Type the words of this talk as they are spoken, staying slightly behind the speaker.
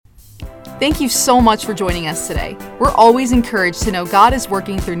Thank you so much for joining us today. We're always encouraged to know God is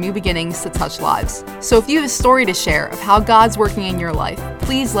working through new beginnings to touch lives. So if you have a story to share of how God's working in your life,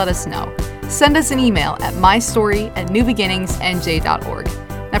 please let us know. Send us an email at mystory@newbeginningsnj.org.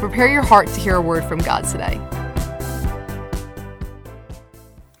 Now prepare your heart to hear a word from God today.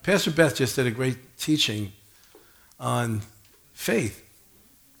 Pastor Beth just did a great teaching on faith.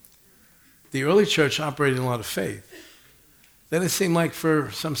 The early church operated in a lot of faith. Then it seemed like for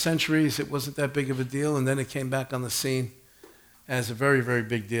some centuries it wasn't that big of a deal, and then it came back on the scene as a very, very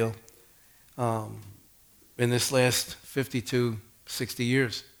big deal in this last 50 to 60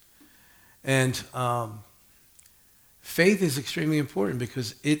 years. And faith is extremely important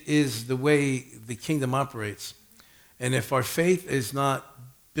because it is the way the kingdom operates. And if our faith is not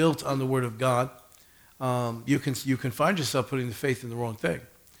built on the Word of God, you can find yourself putting the faith in the wrong thing.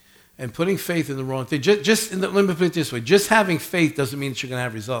 And putting faith in the wrong thing, let me put it this way, just having faith doesn't mean that you're going to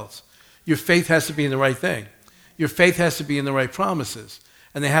have results. Your faith has to be in the right thing. Your faith has to be in the right promises.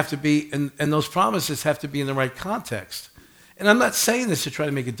 And they have to be, and those promises have to be in the right context. And I'm not saying this to try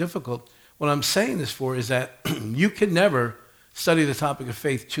to make it difficult. What I'm saying this for is that you can never study the topic of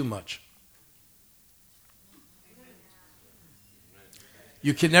faith too much.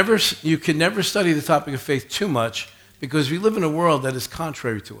 You can never study the topic of faith too much, because we live in a world that is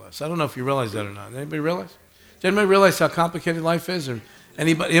contrary to us. I don't know if you realize that or not. Anybody realize? Does anybody realize how complicated life is? Or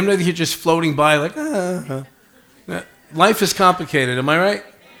anybody here just floating by like, Life is complicated, am I right?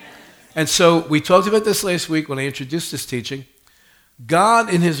 And so we talked about this last week when I introduced this teaching.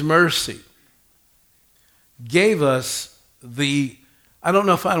 God in his mercy gave us I don't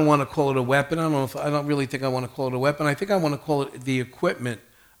know if I want to call it a weapon. I don't really think I want to call it a weapon. I think I want to call it the equipment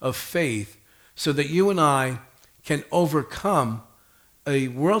of faith so that you and I can overcome a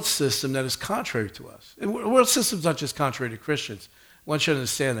world system that is contrary to us. The world system is not just contrary to Christians. One should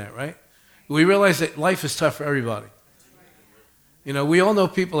understand that, right? We realize that life is tough for everybody. You know, we all know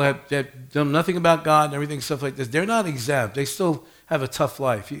people that know nothing about God and everything, stuff like this. They're not exempt. They still have a tough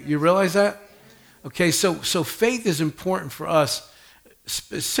life. You realize that? Okay, so faith is important for us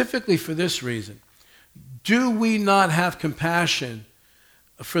specifically for this reason. Do we not have compassion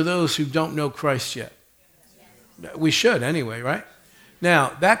for those who don't know Christ yet? We should anyway, right?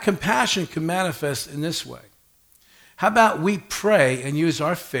 Now, that compassion can manifest in this way. How about we pray and use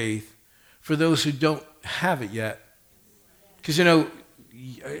our faith for those who don't have it yet? Because, you know,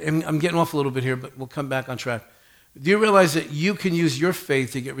 I'm getting off a little bit here, but we'll come back on track. Do you realize that you can use your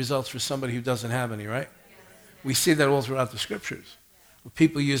faith to get results for somebody who doesn't have any, right? We see that all throughout the scriptures.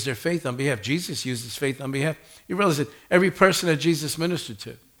 People use their faith on behalf. Jesus used his faith on behalf. You realize that every person that Jesus ministered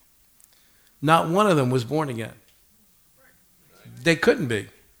to, not one of them was born again. They couldn't be,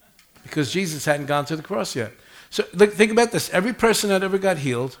 because Jesus hadn't gone to the cross yet. So think about this. Every person that ever got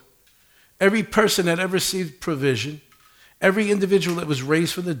healed, every person that ever received provision, every individual that was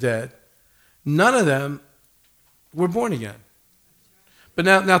raised from the dead, none of them were born again. But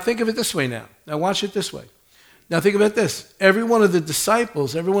now think of it this way now. Now watch it this way. Now think about this. Every one of the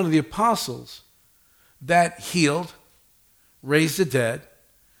disciples, every one of the apostles that healed, raised the dead,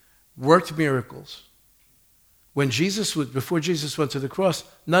 worked miracles, before Jesus went to the cross,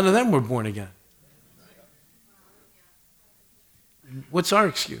 none of them were born again. What's our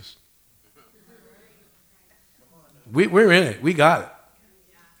excuse? We're in it. We got it.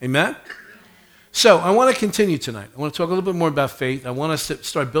 Amen? So I want to continue tonight. I want to talk a little bit more about faith. I want us to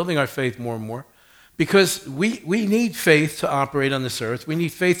start building our faith more and more, because we need faith to operate on this earth. We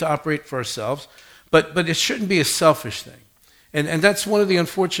need faith to operate for ourselves, but it shouldn't be a selfish thing. And that's one of the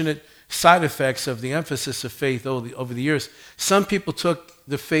unfortunate side effects of the emphasis of faith over the years. Some people took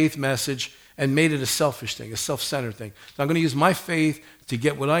the faith message and made it a selfish thing, a self-centered thing. So I'm going to use my faith to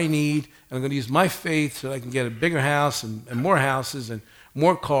get what I need, and I'm going to use my faith so that I can get a bigger house and more houses and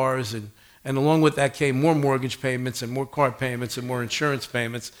more cars, and along with that came more mortgage payments and more car payments and more insurance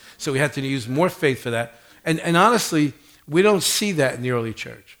payments. So we had to use more faith for that. And honestly, we don't see that in the early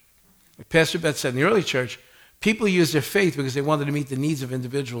church. Like Pastor Beth said, in the early church, people used their faith because they wanted to meet the needs of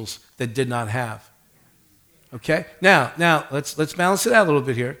individuals that did not have. Okay? Now let's balance it out a little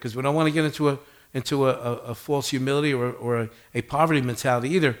bit here, because we don't want to get into a false humility or a poverty mentality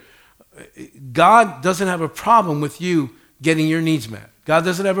either. God doesn't have a problem with you getting your needs met. God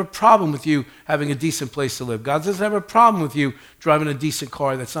doesn't have a problem with you having a decent place to live. God doesn't have a problem with you driving a decent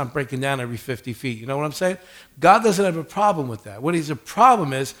car that's not breaking down every 50 feet. You know what I'm saying? God doesn't have a problem with that. What a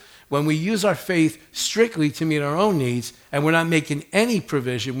problem is when we use our faith strictly to meet our own needs, and we're not making any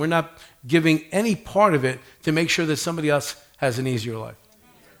provision, we're not giving any part of it to make sure that somebody else has an easier life.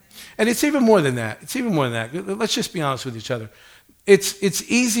 And it's even more than that. Let's just be honest with each other. it's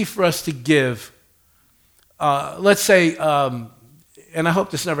easy for us to give, let's say, and I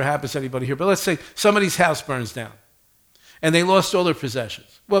hope this never happens to anybody here, but let's say somebody's house burns down and they lost all their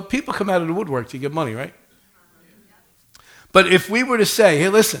possessions. Well, people come out of the woodwork to give money, right? But if we were to say, hey,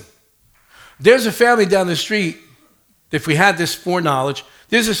 listen, there's a family down the street, if we had this foreknowledge,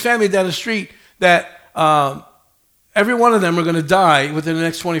 there's this family down the street that every one of them are going to die within the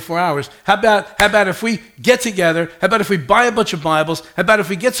next 24 hours. How about if we get together? How about if we buy a bunch of Bibles? How about if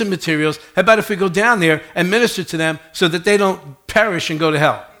we get some materials? How about if we go down there and minister to them so that they don't perish and go to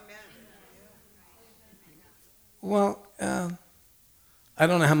hell? Well, I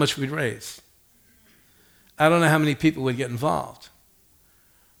don't know how much we'd raise. I don't know how many people would get involved.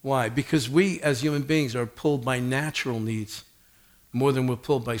 Why? Because we as human beings are pulled by natural needs more than we're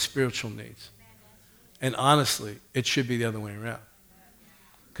pulled by spiritual needs. And honestly, it should be the other way around.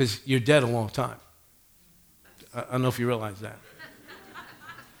 Because you're dead a long time. I don't know if you realize that.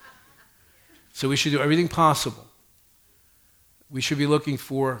 So we should do everything possible. We should be looking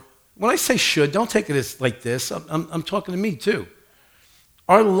for, when I say should, don't take it as like this. I'm talking to me too.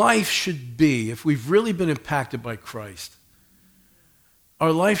 Our life should be, if we've really been impacted by Christ,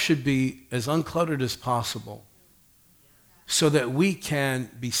 our life should be as uncluttered as possible so that we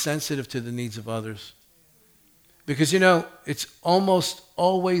can be sensitive to the needs of others. Because, it's almost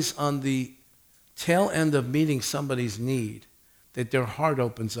always on the tail end of meeting somebody's need that their heart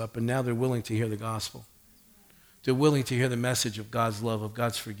opens up and now they're willing to hear the gospel. They're willing to hear the message of God's love, of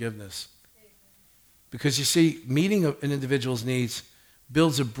God's forgiveness. Because you see, meeting an individual's needs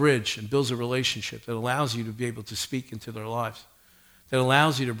builds a bridge and builds a relationship that allows you to be able to speak into their lives, that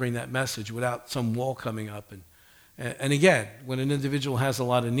allows you to bring that message without some wall coming up. And again, when an individual has a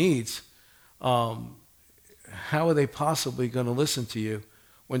lot of needs, how are they possibly going to listen to you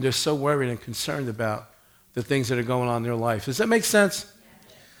when they're so worried and concerned about the things that are going on in their life? Does that make sense?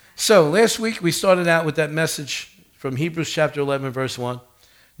 So last week we started out with that message from Hebrews chapter 11, verse 1.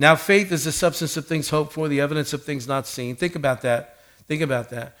 Now faith is the substance of things hoped for, the evidence of things not seen. Think about that. Think about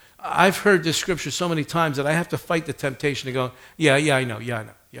that. I've heard this scripture so many times that I have to fight the temptation to go, yeah, I know.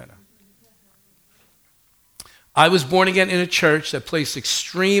 I was born again in a church that placed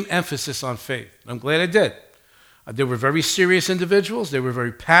extreme emphasis on faith. I'm glad I did. They were very serious individuals. They were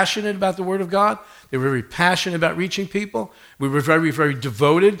very passionate about the Word of God. They were very passionate about reaching people. We were very, very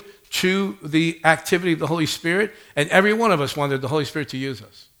devoted to the activity of the Holy Spirit, and every one of us wanted the Holy Spirit to use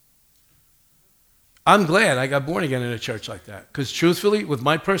us. I'm glad I got born again in a church like that, because truthfully, with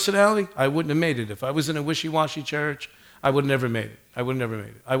my personality, I wouldn't have made it. If I was in a wishy-washy church, I would have never made it. I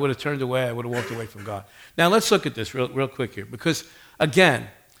would have turned away. I would have walked away from God. Now, let's look at this real quick here, because, again,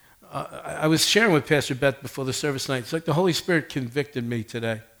 I was sharing with Pastor Beth before the service tonight. It's like the Holy Spirit convicted me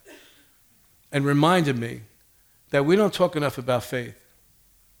today and reminded me that we don't talk enough about faith.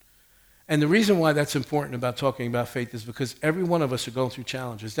 And the reason why that's important about talking about faith is because every one of us are going through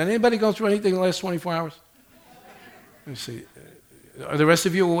challenges. Did anybody go through anything in the last 24 hours? Let me see. Are the rest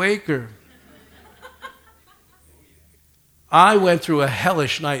of you awake? Or I went through a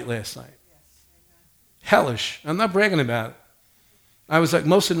hellish night last night. Hellish. I'm not bragging about it. I was like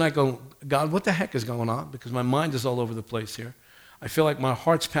most of the night going, God, what the heck is going on? Because my mind is all over the place here. I feel like my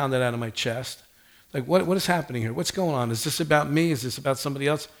heart's pounded out of my chest. Like, what is happening here? What's going on? Is this about me? Is this about somebody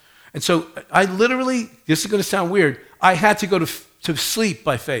else? And so I literally, this is going to sound weird, I had to go to sleep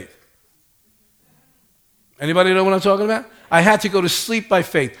by faith. Anybody know what I'm talking about? I had to go to sleep by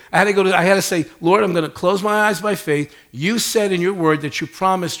faith. I had to say, Lord, I'm going to close my eyes by faith. You said in your word that you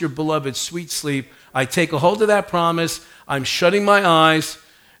promised your beloved sweet sleep. I take a hold of that promise. I'm shutting my eyes.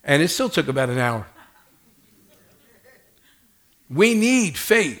 And it still took about an hour. We need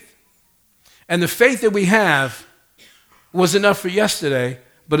faith. And the faith that we have was enough for yesterday,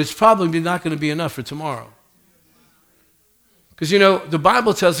 but it's probably not going to be enough for tomorrow. Because, the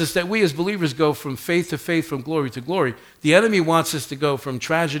Bible tells us that we as believers go from faith to faith, from glory to glory. The enemy wants us to go from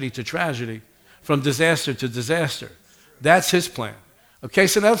tragedy to tragedy, from disaster to disaster. That's his plan. Okay,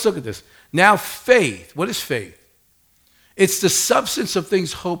 so now let's look at this. Now faith, what is faith? It's the substance of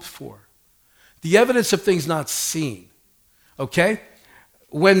things hoped for, the evidence of things not seen. Okay?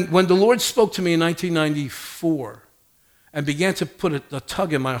 When the Lord spoke to me in 1994 and began to put a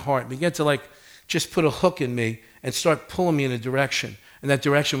tug in my heart, began to just put a hook in me and start pulling me in a direction. And that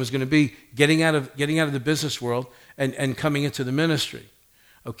direction was going to be getting out of the business world and coming into the ministry.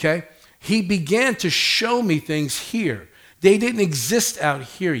 Okay? He began to show me things here. They didn't exist out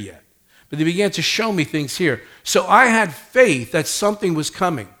here yet, but they began to show me things here. So I had faith that something was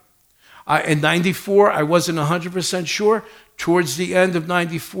coming. In 94, I wasn't 100% sure. Towards the end of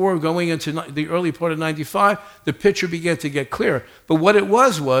 94, going into the early part of 95, the picture began to get clearer. But what it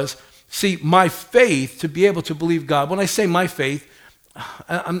was, see, my faith to be able to believe God. When I say my faith,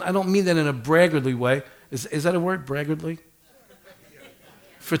 I don't mean that in a braggartly way. Is that a word, braggartly?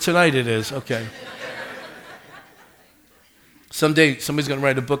 For tonight it is, okay. Someday somebody's going to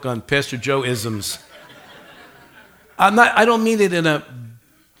write a book on Pastor Joe isms. I don't mean it in a,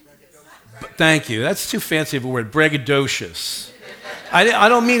 thank you, that's too fancy of a word, braggadocious. I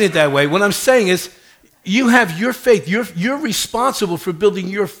don't mean it that way. What I'm saying is, you have your faith. You're responsible for building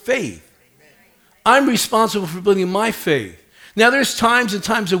your faith. I'm responsible for building my faith. Now, there's times and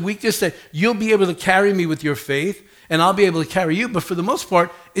times of weakness that you'll be able to carry me with your faith, and I'll be able to carry you. But for the most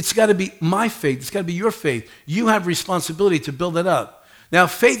part, it's got to be my faith. It's got to be your faith. You have responsibility to build it up. Now,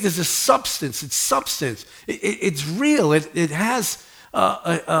 faith is a substance. It's substance. It's real. It has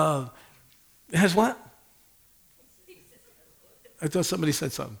what? I thought somebody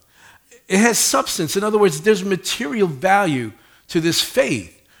said something. It has substance. In other words, there's material value to this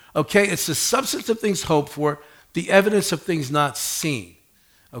faith. Okay? It's the substance of things hoped for, the evidence of things not seen.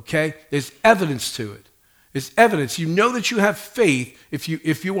 Okay? There's evidence to it. It's evidence. You know that you have faith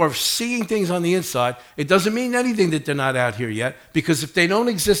if you are seeing things on the inside. It doesn't mean anything that they're not out here yet, because if they don't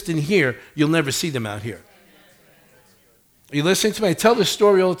exist in here, you'll never see them out here. Are you listening to me? I tell this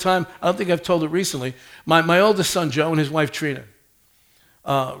story all the time. I don't think I've told it recently. My oldest son, Joe, and his wife, Trina,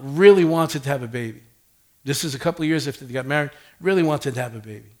 really wanted to have a baby. This is a couple of years after they got married. Really wanted to have a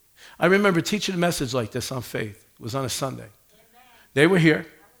baby. I remember teaching a message like this on faith. It was on a Sunday. They were here.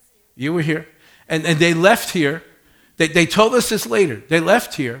 You were here. And they left here. They told us this later. They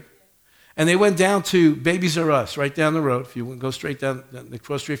left here, and they went down to Babies R Us, right down the road. If you go straight down, the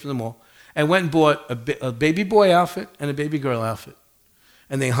cross street from the mall, and went and bought a baby boy outfit and a baby girl outfit.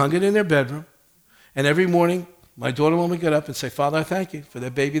 And they hung it in their bedroom. And every morning, my daughter would get up and say, "Father, I thank you for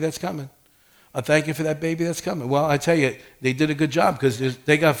that baby that's coming. I thank you for that baby that's coming." Well, I tell you, they did a good job, because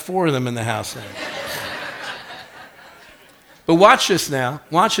they got 4 of them in the house now. But watch this now,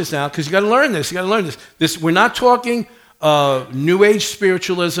 because you got to learn this. We're not talking New Age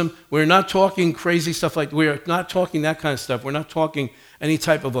spiritualism. We're not talking crazy stuff we're not talking that kind of stuff. We're not talking any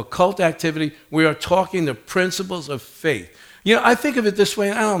type of occult activity. We are talking the principles of faith. You know, I think of it this way,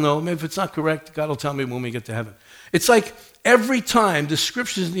 and I don't know, maybe if it's not correct, God will tell me when we get to heaven. It's like every time the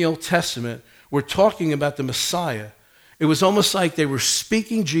scriptures in the Old Testament were talking about the Messiah, it was almost like they were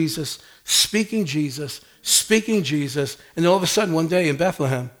speaking Jesus, and all of a sudden one day in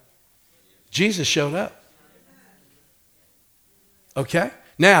Bethlehem, Jesus showed up. Okay?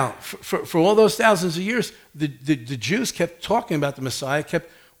 Now, for all those thousands of years, the Jews kept talking about the Messiah, kept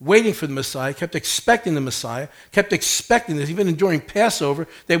waiting for the Messiah, kept expecting the Messiah, kept expecting this. Even during Passover,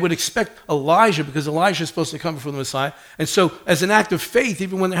 they would expect Elijah, because Elijah is supposed to come before the Messiah. And so, as an act of faith,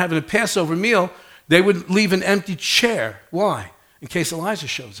 even when they're having a Passover meal, they would leave an empty chair. Why? In case Elijah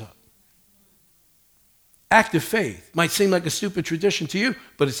shows up. Act of faith. Might seem like a stupid tradition to you,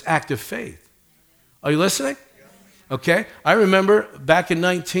 but it's act of faith. Are you listening? Okay. I remember back in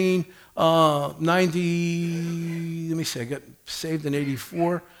 1990, let me see, I got saved in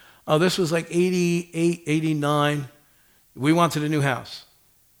 84. This was like 88, 89. We wanted a new house.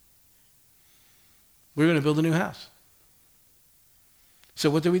 We were going to build a new house. So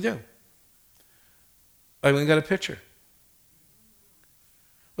what did we do? I went and got a picture.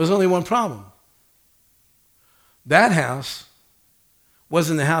 There was only one problem. That house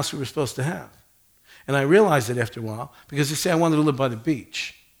wasn't the house we were supposed to have. And I realized it after a while, because you see, I wanted to live by the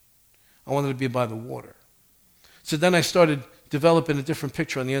beach. I wanted to be by the water. So then I started developing a different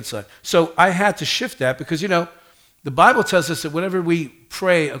picture on the inside. So I had to shift that, because, you know, the Bible tells us that whenever we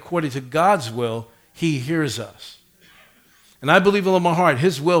pray according to God's will, He hears us. And I believe in all my heart,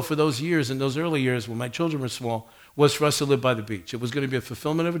 His will for those years, in those early years when my children were small, was for us to live by the beach. It was going to be a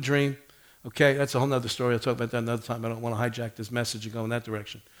fulfillment of a dream. Okay, that's a whole other story. I'll talk about that another time. I don't want to hijack this message and go in that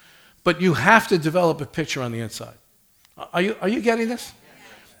direction. But you have to develop a picture on the inside. Are you getting this?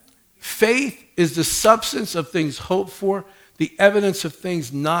 Faith is the substance of things hoped for, the evidence of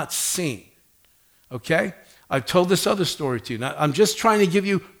things not seen. Okay? I've told this other story to you. Now, I'm just trying to give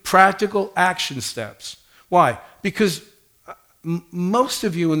you practical action steps. Why? Because most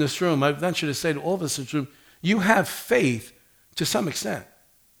of you in this room, I venture to say to all of us in this room, you have faith to some extent.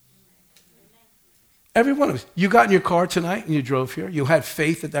 Every one of us. You got in your car tonight and you drove here. You had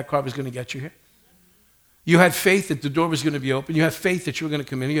faith that car was going to get you here. You had faith that the door was going to be open. You had faith that you were going to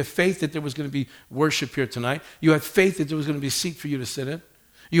come in. You had faith that there was going to be worship here tonight. You had faith that there was going to be a seat for you to sit in.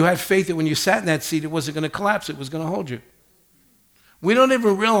 You had faith that when you sat in that seat, it wasn't going to collapse. It was going to hold you. We don't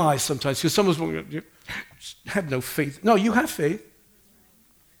even realize sometimes, because someone's going, have no faith. No, you have faith.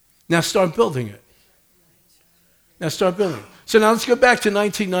 Now start building it. Now start building it. So now let's go back to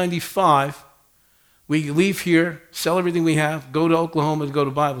 1995. We leave here, sell everything we have, go to Oklahoma to go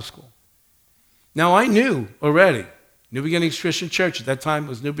to Bible school. Now I knew already, New Beginnings Christian Church, at that time it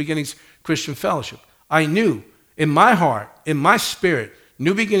was New Beginnings Christian Fellowship. I knew in my heart, in my spirit,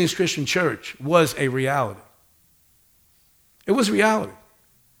 New Beginnings Christian Church was a reality. It was reality.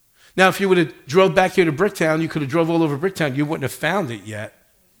 Now, if you would have drove back here to Bricktown, you could have drove all over Bricktown. You wouldn't have found it yet.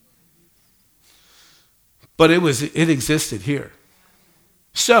 But it existed here.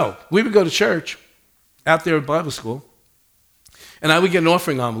 So we would go to church out there at Bible school, and I would get an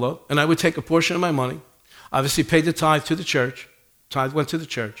offering envelope, and I would take a portion of my money, obviously paid the tithe to the church. Tithe went to the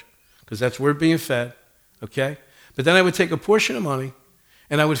church because that's where we're being fed, okay? But then I would take a portion of money,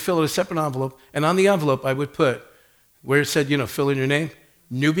 and I would fill it a separate envelope, and on the envelope I would put, where it said, fill in your name,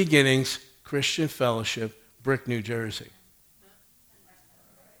 New Beginnings Christian Fellowship, Brick, New Jersey.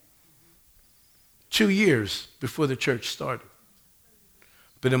 2 years before the church started.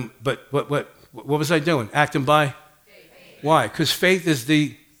 But what was I doing? Acting by? Faith. Why? Because faith is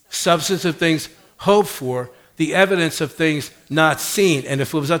the substance of things hoped for, the evidence of things not seen. And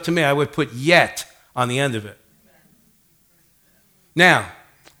if it was up to me, I would put yet on the end of it. Now,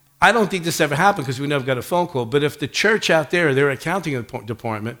 I don't think this ever happened because we never got a phone call, but if the church out there, their accounting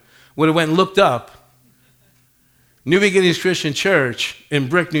department, would have went and looked up New Beginnings Christian Church in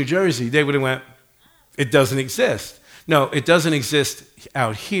Brick, New Jersey, they would have went, it doesn't exist. No, it doesn't exist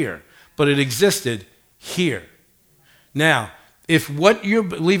out here, but it existed here. Now, if what you're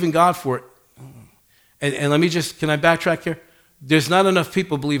believing God for, and let me can I backtrack here? There's not enough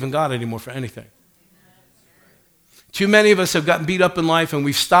people believe in God anymore for anything. Too many of us have gotten beat up in life and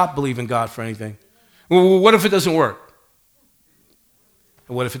we've stopped believing God for anything. Well, what if it doesn't work?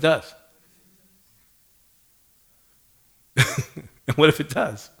 And what if it does? And what if it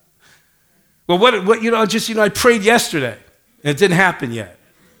does? Well, I prayed yesterday and it didn't happen yet.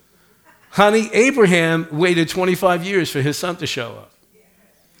 Honey, Abraham waited 25 years for his son to show up.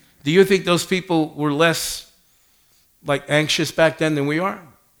 Do you think those people were less anxious back then than we are?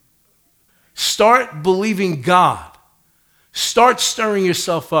 Start believing God. Start stirring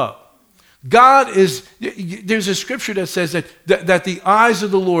yourself up. There's a scripture that says that the eyes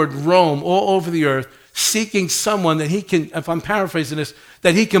of the Lord roam all over the earth, seeking someone that he can, if I'm paraphrasing this,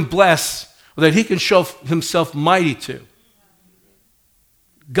 that he can bless, or that he can show himself mighty to.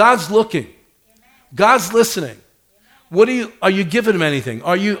 God's looking. God's listening. Are you giving him anything?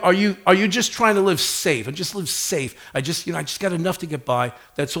 Are you just trying to live safe? I just live safe. I just got enough to get by.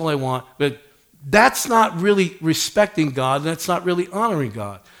 That's all I want. But that's not really respecting God, and that's not really honoring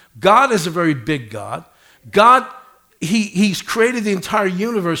God. God is a very big God. God, he's created the entire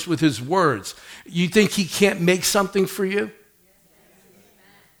universe with his words. You think he can't make something for you?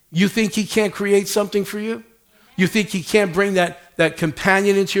 You think he can't create something for you? You think he can't bring that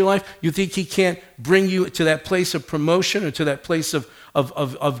companion into your life? You think he can't bring you to that place of promotion or to that place of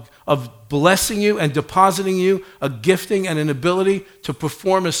blessing you and depositing you a gifting and an ability to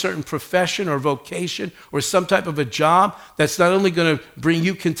perform a certain profession or vocation or some type of a job that's not only going to bring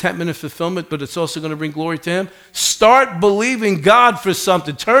you contentment and fulfillment, but it's also going to bring glory to him? Start believing God for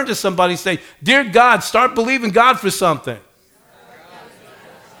something. Turn to somebody and say, dear God, start believing God for something.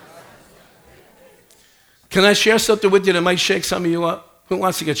 Can I share something with you that might shake some of you up? Who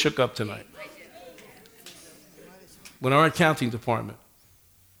wants to get shook up tonight? When our accounting department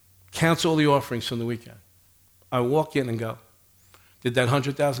counts all the offerings from the weekend, I walk in and go, did that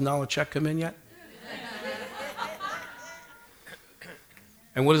 $100,000 check come in yet?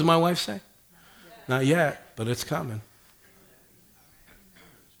 And what does my wife say? Not yet, but it's coming.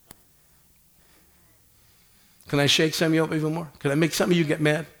 Can I shake some of you up even more? Can I make some of you get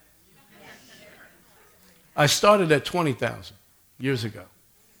mad? I started at $20,000 years ago.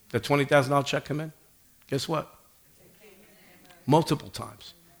 That $20,000 check come in? Guess what? Multiple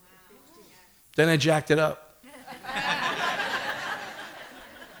times. Then I jacked it up.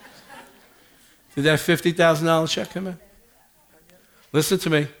 Did that $50,000 check come in? Listen to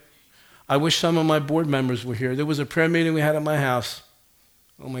me. I wish some of my board members were here. There was a prayer meeting we had at my house.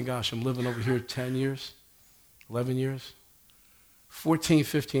 Oh my gosh, I'm living over here 10 years, 11 years, 14,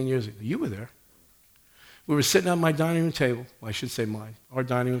 15 years ago. You were there. We were sitting at my dining room table. Well, I should say our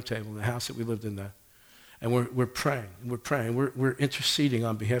dining room table in the house that we lived in there. And we're praying, and we're praying. We're interceding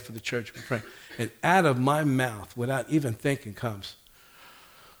on behalf of the church. We're praying. And out of my mouth, without even thinking, comes,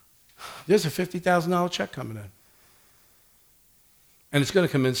 there's a $50,000 check coming in. And it's going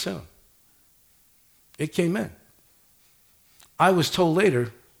to come in soon. It came in. I was told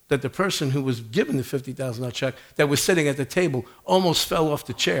later that the person who was given the $50,000 check that was sitting at the table almost fell off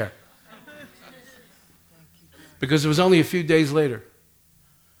the chair. Because it was only a few days later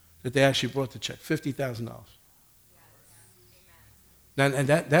that they actually brought the check, $50,000. Now, and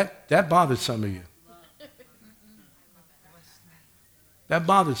that bothered some of you. That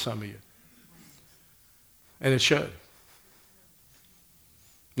bothered some of you. And it should.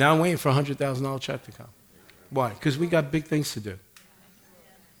 Now I'm waiting for a $100,000 check to come. Why? Because we got big things to do.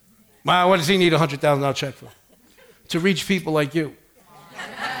 Wow, what does he need a $100,000 check for? To reach people like you.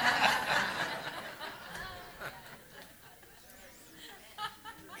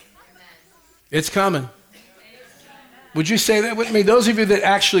 It's coming. Would you say that with me? Those of you that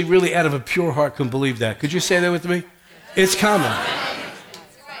actually really out of a pure heart can believe that, could you say that with me? It's coming.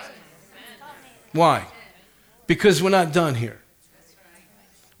 Why? Because we're not done here.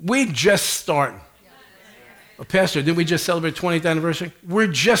 We just starting. Well, Pastor, didn't we just celebrate 20th anniversary? We're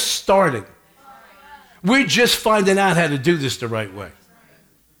just starting. We're just finding out how to do this the right way.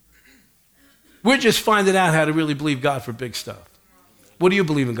 We're just finding out how to really believe God for big stuff. What do you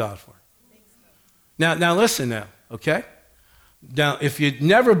believe in God for? Now listen now, okay? Now, if you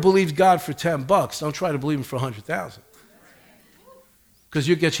never believed God for $10, don't try to believe him for 100,000. Because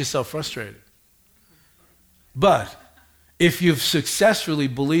you get yourself frustrated. But if you've successfully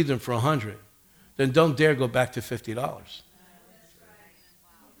believed him for 100, then don't dare go back to $50.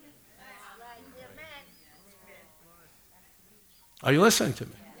 Are you listening to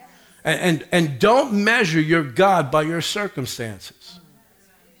me? And don't measure your God by your circumstances.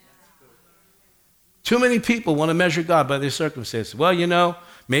 Too many people want to measure God by their circumstances. Well, you know,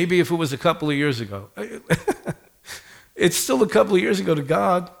 maybe if it was a couple of years ago. It's still a couple of years ago to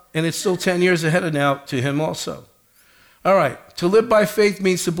God, and it's still 10 years ahead of now to him also. All right, to live by faith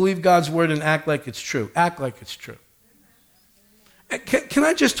means to believe God's word and act like it's true. Act like it's true. Can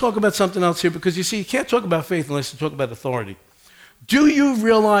I just talk about something else here? Because you see, you can't talk about faith unless you talk about authority. Do you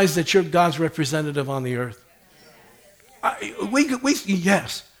realize that you're God's representative on the earth?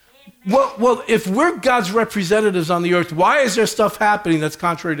 Yes. Well, if we're God's representatives on the earth, why is there stuff happening that's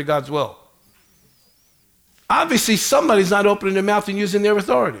contrary to God's will? Obviously, somebody's not opening their mouth and using their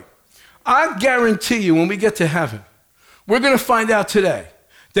authority. I guarantee you, when we get to heaven, we're going to find out today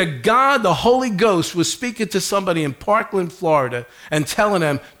that God, the Holy Ghost, was speaking to somebody in Parkland, Florida, and telling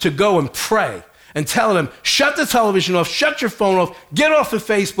them to go and pray, and telling them, shut the television off, shut your phone off, get off of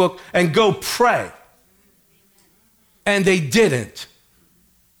Facebook, and go pray. And they didn't.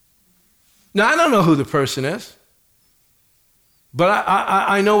 Now, I don't know who the person is, but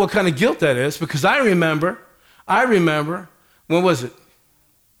I know what kind of guilt that is, because I remember, when was it?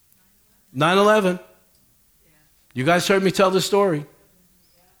 9/11. You guys heard me tell the story.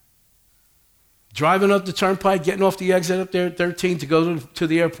 Driving up the turnpike, getting off the exit up there at 13 to go to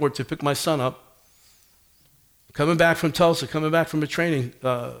the airport to pick my son up. Coming back from Tulsa, coming back from a training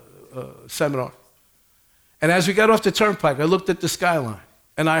seminar. And as we got off the turnpike, I looked at the skyline.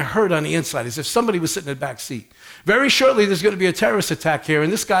 And I heard on the inside as if somebody was sitting in the back seat. Very shortly, there's going to be a terrorist attack here,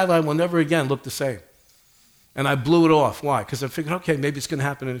 and this skyline will never again look the same. And I blew it off. Why? Because I figured, okay, maybe it's going to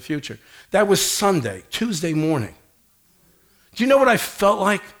happen in the future. That was Sunday, Tuesday morning. Do you know what I felt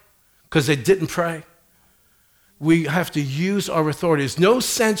like? Because they didn't pray. We have to use our authority. There's no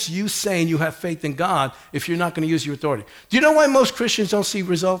sense you saying you have faith in God if you're not going to use your authority. Do you know why most Christians don't see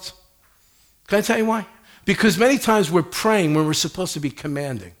results? Can I tell you why? Because many times we're praying when we're supposed to be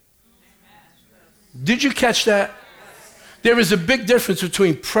commanding. Did you catch that? There is a big difference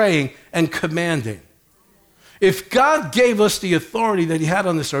between praying and commanding. If God gave us the authority that he had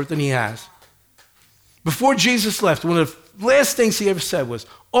on this earth, and he has, before Jesus left, one of the last things he ever said was,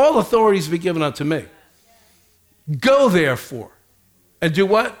 all authority has been given unto me. Go therefore and do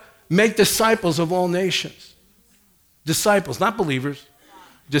what? Make disciples of all nations. Disciples, not believers,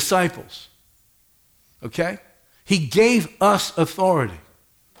 disciples. Okay? He gave us authority.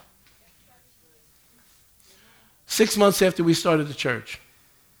 6 months after we started the church,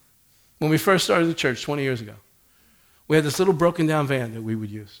 when we first started the church 20 years ago, we had this little broken down van that we would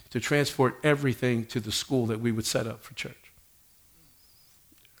use to transport everything to the school that we would set up for church.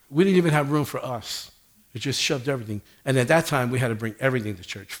 We didn't even have room for us. It just shoved everything. And at that time, we had to bring everything to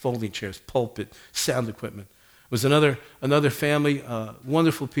church, folding chairs, pulpit, sound equipment. It was another family,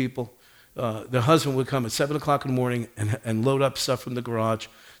 wonderful people. The husband would come at 7 o'clock in the morning and load up stuff from the garage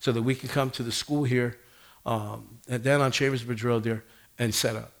so that we could come to the school here, and down on Chambersbridge Road there, and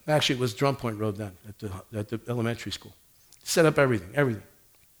set up. Actually, it was Drum Point Road then at the elementary school. Set up everything.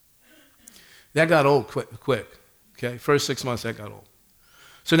 That got old quick, okay? First 6 months, that got old.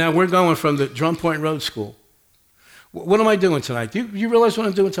 So now we're going from the Drum Point Road School. What am I doing tonight? Do you realize what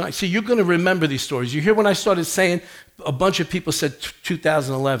I'm doing tonight? See, you're going to remember these stories. You hear when I started saying, a bunch of people said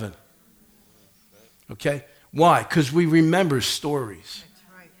 2011. Okay? Why? Because we remember stories.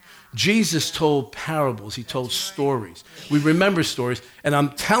 Jesus told parables. He told stories. We remember stories. And I'm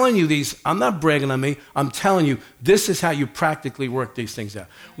telling you these, I'm not bragging on me. I'm telling you, this is how you practically work these things out.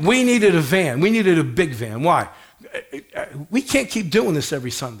 We needed a van. We needed a big van. Why? We can't keep doing this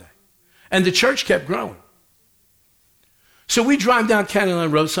every Sunday. And the church kept growing. So we drive down County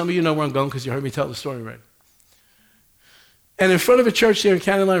Line Road. Some of you know where I'm going because you heard me tell the story already. And in front of a church there in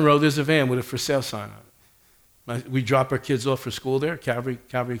County Line Road, there's a van with a for sale sign on it. We drop our kids off for school there, Calvary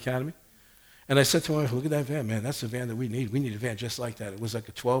Academy. And I said to my wife, look at that van, man. That's the van that we need. We need a van just like that. It was like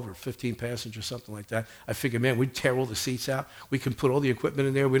a 12 or 15 passenger, something like that. I figured, man, we'd tear all the seats out. We can put all the equipment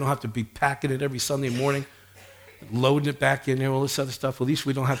in there. We don't have to be packing it every Sunday morning, loading it back in there, all this other stuff. At least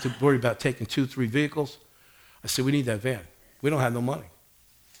we don't have to worry about taking 2, 3 vehicles. I said, we need that van. We don't have no money.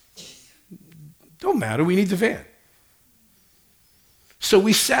 Don't matter. We need the van. So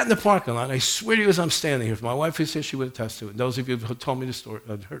we sat in the parking lot. I swear to you as I'm standing here, if my wife was here, she would attest to it. And those of you who told me the story,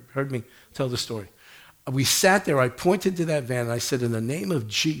 heard me tell the story. We sat there. I pointed to that van, and I said, in the name of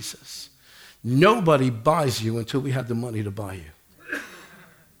Jesus, nobody buys you until we have the money to buy you.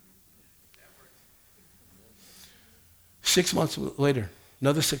 6 months later,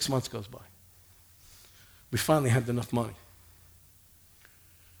 another 6 months goes by. We finally had enough money.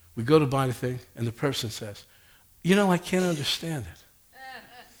 We go to buy the thing, and the person says, you know, I can't understand it.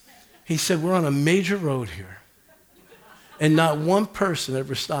 He said, we're on a major road here, and not one person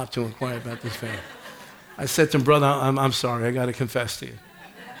ever stopped to inquire about this van. I said to him, brother, I'm sorry. I got to confess to you.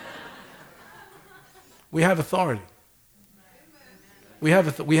 We have authority. We have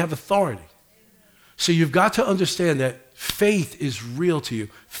authority. So you've got to understand that faith is real to you.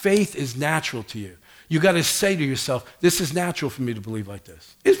 Faith is natural to you. You got to say to yourself, this is natural for me to believe like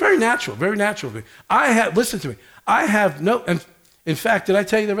this. It's very natural for me. Listen to me. I have no, in fact, did I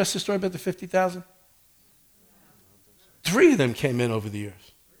tell you the rest of the story about the 50,000? 3 of them came in over the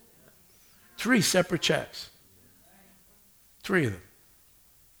years. 3 separate checks. 3 of them.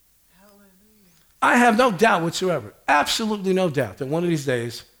 I have no doubt whatsoever, absolutely no doubt that one of these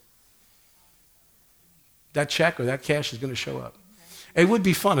days, that check or that cash is going to show up. It would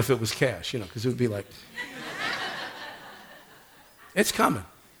be fun if it was cash, because it would be like, it's coming.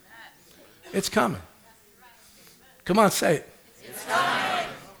 It's coming. Come on, say it. It's coming.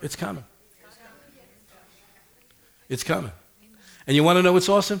 It's coming. It's coming. And you want to know what's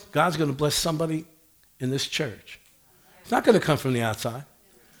awesome? God's going to bless somebody in this church. It's not going to come from the outside.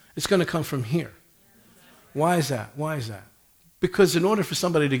 It's going to come from here. Why is that? Why is that? Because in order for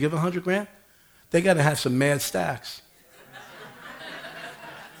somebody to give $100,000, they got to have some mad stacks.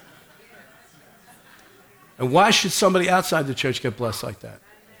 And why should somebody outside the church get blessed like that?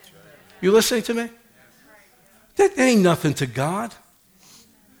 You listening to me? That ain't nothing to God.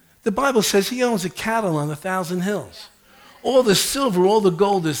 The Bible says he owns a cattle on 1,000 hills. All the silver, all the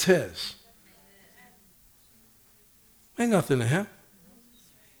gold is his. Ain't nothing to him.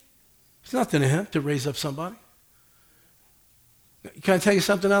 It's nothing to him to raise up somebody. Can I tell you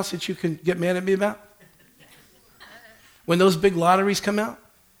something else that you can get mad at me about? When those big lotteries come out,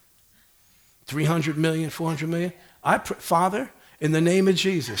 300 million, 400 million, Father, in the name of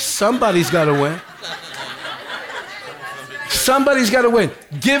Jesus, somebody's got to win. Somebody's got to win.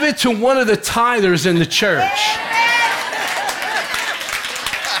 Give it to one of the tithers in the church.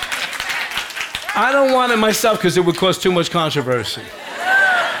 I don't want it myself because it would cause too much controversy.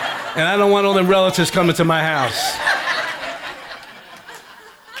 And I don't want all them relatives coming to my house.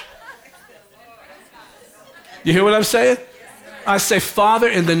 You hear what I'm saying? I say, Father,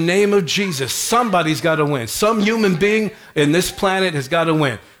 in the name of Jesus, somebody's got to win. Some human being in this planet has got to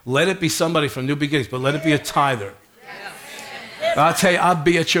win. Let it be somebody from New Beginnings, but let it be a tither. I'll tell you, I'll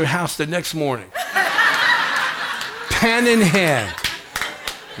be at your house the next morning. Pen in hand.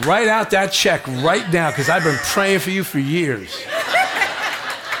 Write out that check right now because I've been praying for you for years.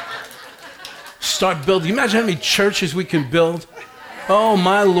 Start building. You imagine how many churches we can build? Oh,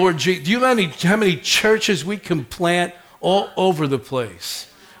 my Lord Jesus. Do you know how many churches we can plant all over the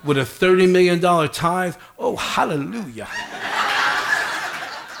place with a $30 million tithe? Oh, hallelujah.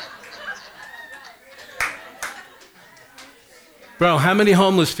 Bro, how many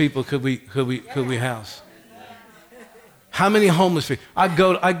homeless people could we house? How many homeless people? I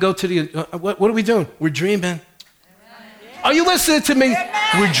go to the, what are we doing? We're dreaming. Are you listening to me?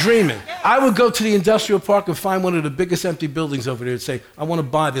 We're dreaming. I would go to the industrial park and find one of the biggest empty buildings over there and say, I want to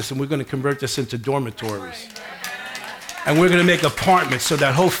buy this and we're going to convert this into dormitories. And we're going to make apartments so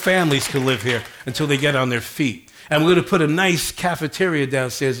that whole families can live here until they get on their feet. And we're going to put a nice cafeteria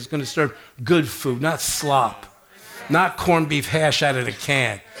downstairs that's going to serve good food, not slop. Not corned beef hash out of the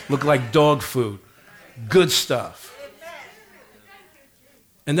can. Look like dog food. Good stuff.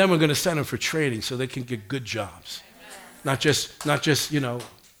 And then we're going to send them for training so they can get good jobs. Not just,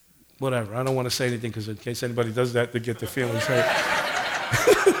 whatever. I don't want to say anything because in case anybody does that, they get their feelings hurt.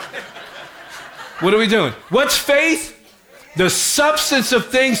 What are we doing? What's faith? The substance of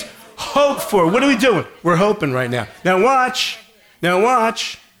things hoped for. What are we doing? We're hoping right now. Now watch.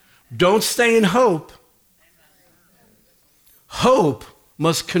 Don't stay in hope. Hope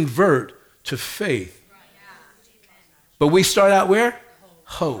must convert to faith. But we start out where?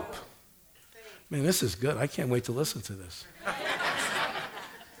 Hope. Man, this is good. I can't wait to listen to this.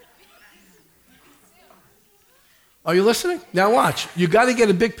 Are you listening? Now watch. You got to get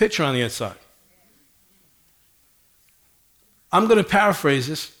a big picture on the inside. I'm going to paraphrase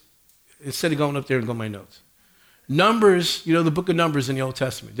this instead of going up there and go my notes. Numbers, the book of Numbers in the Old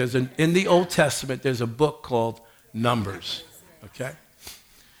Testament. In the Old Testament, there's a book called Numbers. Okay?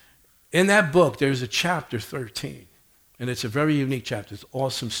 In that book, there's a chapter 13, and it's a very unique chapter. It's an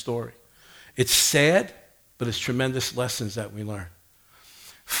awesome story. It's sad, but it's tremendous lessons that we learn.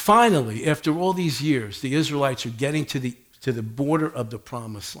 Finally, after all these years, the Israelites are getting to the border of the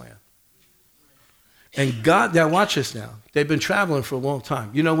Promised Land. And God, now watch this now. They've been traveling for a long time.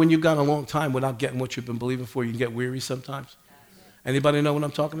 You know when you've gone a long time without getting what you've been believing for, you can get weary sometimes? Anybody know what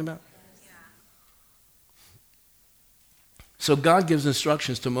I'm talking about? So God gives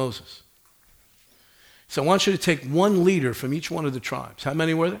instructions to Moses. So I want you to take one leader from each one of the tribes. How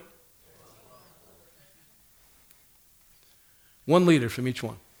many were there? One leader from each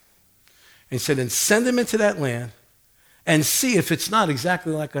one. And he said, and send them into that land and see if it's not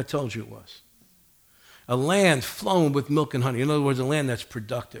exactly like I told you it was. A land flowing with milk and honey. In other words, a land that's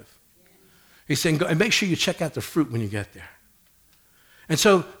productive. He's saying, go and make sure you check out the fruit when you get there. And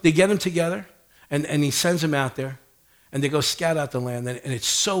so they get them together, and he sends them out there. And they go scout out the land, and it's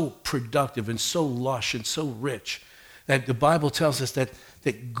so productive and so lush and so rich that the Bible tells us that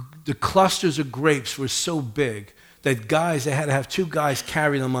the clusters of grapes were so big that they had to have two guys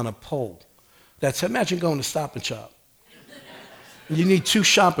carry them on a pole. Imagine going to Stop and Shop. You need two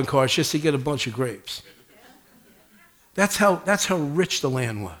shopping carts just to get a bunch of grapes. That's how rich the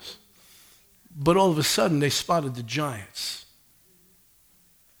land was. But all of a sudden, they spotted the giants.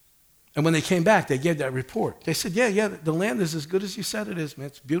 And when they came back, they gave that report. They said, yeah, the land is as good as you said it is, man.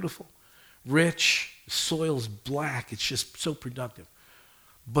 It's beautiful, rich, the soil's black. It's just so productive.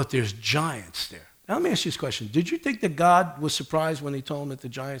 But there's giants there. Now, let me ask you this question. Did you think that God was surprised when he told them that the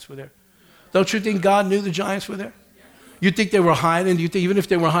giants were there? Don't you think God knew the giants were there? You think they were hiding? You think even if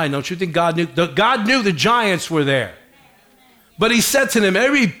they were hiding, don't you think God knew? God knew the giants were there. But he said to them,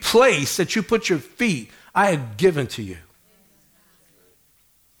 every place that you put your feet, I had given to you.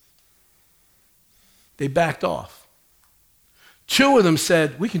 They backed off. Two of them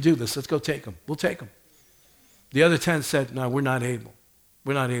said, we can do this. Let's go take them. We'll take them. The other 10 said, no, we're not able.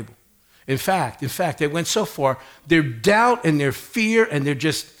 We're not able. In fact, they went so far, their doubt and their fear and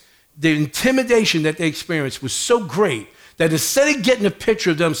their intimidation that they experienced was so great that instead of getting a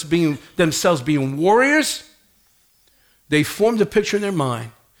picture of themselves being warriors, they formed a picture in their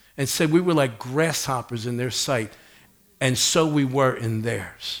mind and said we were like grasshoppers in their sight, and so we were in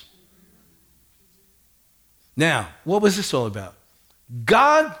theirs. Now, what was this all about?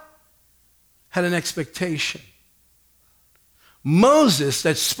 God had an expectation. Moses,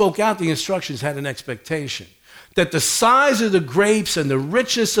 that spoke out the instructions, had an expectation that the size of the grapes and the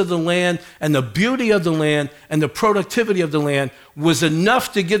richness of the land and the beauty of the land and the productivity of the land was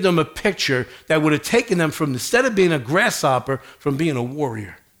enough to give them a picture that would have taken them from, instead of being a grasshopper, from being a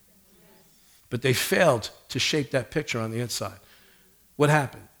warrior. But they failed to shape that picture on the inside. What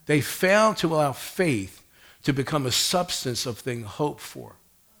happened? They failed to allow faith to become a substance of thing hoped for,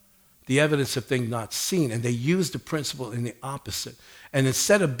 the evidence of thing not seen. And they used the principle in the opposite. And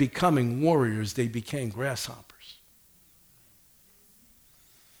instead of becoming warriors, they became grasshoppers.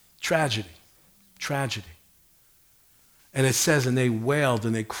 Tragedy. And it says, and they wailed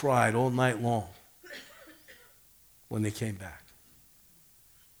and they cried all night long when they came back.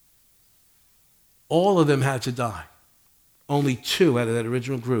 All of them had to die. Only two out of that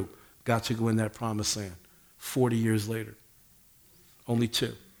original group got to go in that promised land 40 years later. Only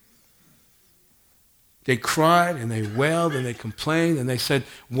two. They cried and they wailed and they complained and they said,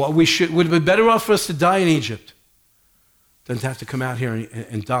 well, would have been better off for us to die in Egypt than to have to come out here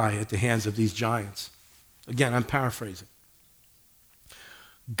and die at the hands of these giants. Again, I'm paraphrasing.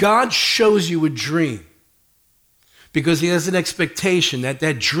 God shows you a dream because he has an expectation that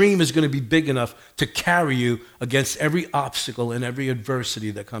that dream is going to be big enough to carry you against every obstacle and every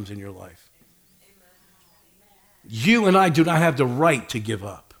adversity that comes in your life. You and I do not have the right to give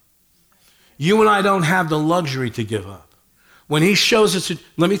up. You and I don't have the luxury to give up. When he shows us,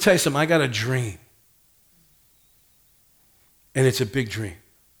 let me tell you something, I got a dream. And it's a big dream.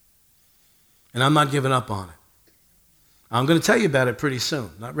 And I'm not giving up on it. I'm going to tell you about it pretty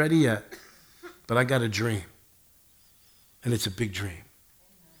soon. Not ready yet, but I got a dream. And it's a big dream.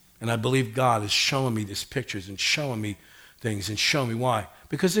 And I believe God is showing me these pictures and showing me things and showing me why.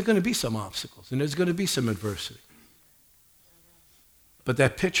 Because there are going to be some obstacles and there's going to be some adversity. But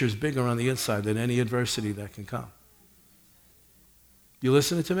that picture is bigger on the inside than any adversity that can come. You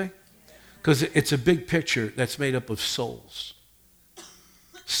listening to me? Because it's a big picture that's made up of souls.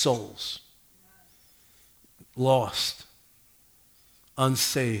 Souls. Lost.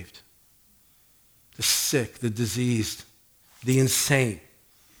 Unsaved. The sick, the diseased, the insane,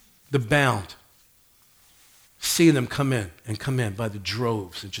 the bound. Seeing them come in by the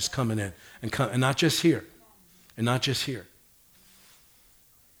droves and just coming in. And not just here. And not just here.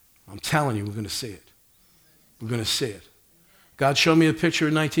 I'm telling you, we're going to see it. We're going to see it. God showed me a picture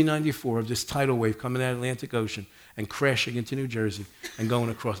in 1994 of this tidal wave coming out of the Atlantic Ocean and crashing into New Jersey and going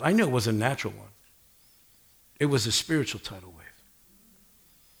across. I knew it wasn't a natural one. It was a spiritual tidal wave.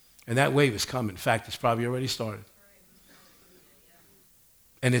 And that wave is coming. In fact, it's probably already started.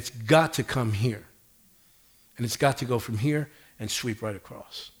 And it's got to come here. And it's got to go from here and sweep right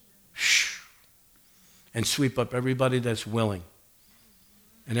across. And sweep up everybody that's willing.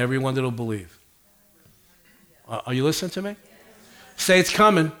 And everyone that will believe. Are you listening to me? Say it's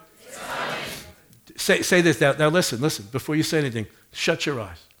coming. It's coming. Say this. Now listen. Before you say anything, shut your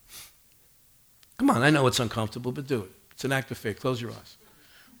eyes. Come on, I know it's uncomfortable, but do it. It's an act of faith. Close your eyes.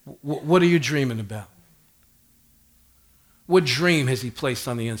 What are you dreaming about? What dream has he placed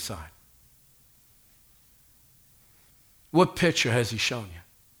on the inside? What picture has he shown you?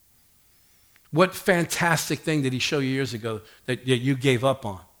 What fantastic thing did he show you years ago that you gave up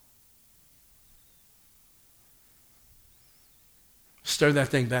on? Stir that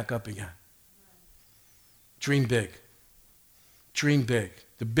thing back up again. Dream big. Dream big.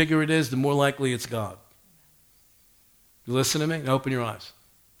 The bigger it is, the more likely it's God. You listen to me? Now open your eyes.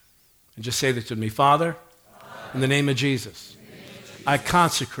 And just say this to me. Father, in the name of Jesus, I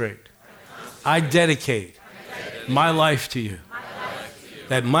consecrate, I dedicate my life to you.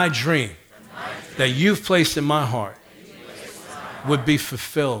 That my dream that you've placed in my heart would be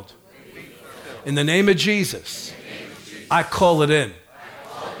fulfilled. In the name of Jesus, I call it in.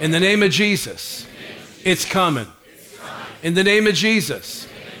 In the name of Jesus, it's coming. In the name of Jesus,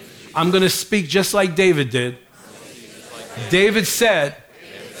 I'm going to speak just like David did. David said,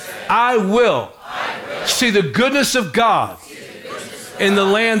 I will see the goodness of God in the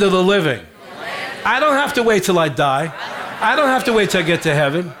land of the living. I don't have to wait till I die. I don't have to wait till I get to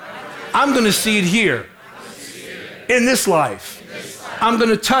heaven. I'm going to see it here in this life. I'm going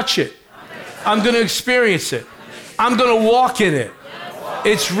to touch it. I'm going to experience it. I'm going to walk in it.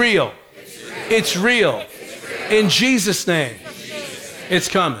 It's real. It's real. In Jesus' name, it's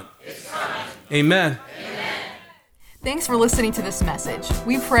coming. Amen. Thanks for listening to this message.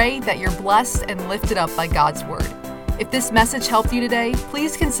 We pray that you're blessed and lifted up by God's word. If this message helped you today,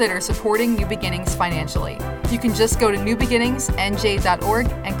 please consider supporting New Beginnings financially. You can just go to newbeginningsnj.org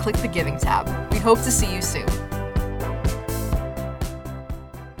and click the Giving tab. We hope to see you soon.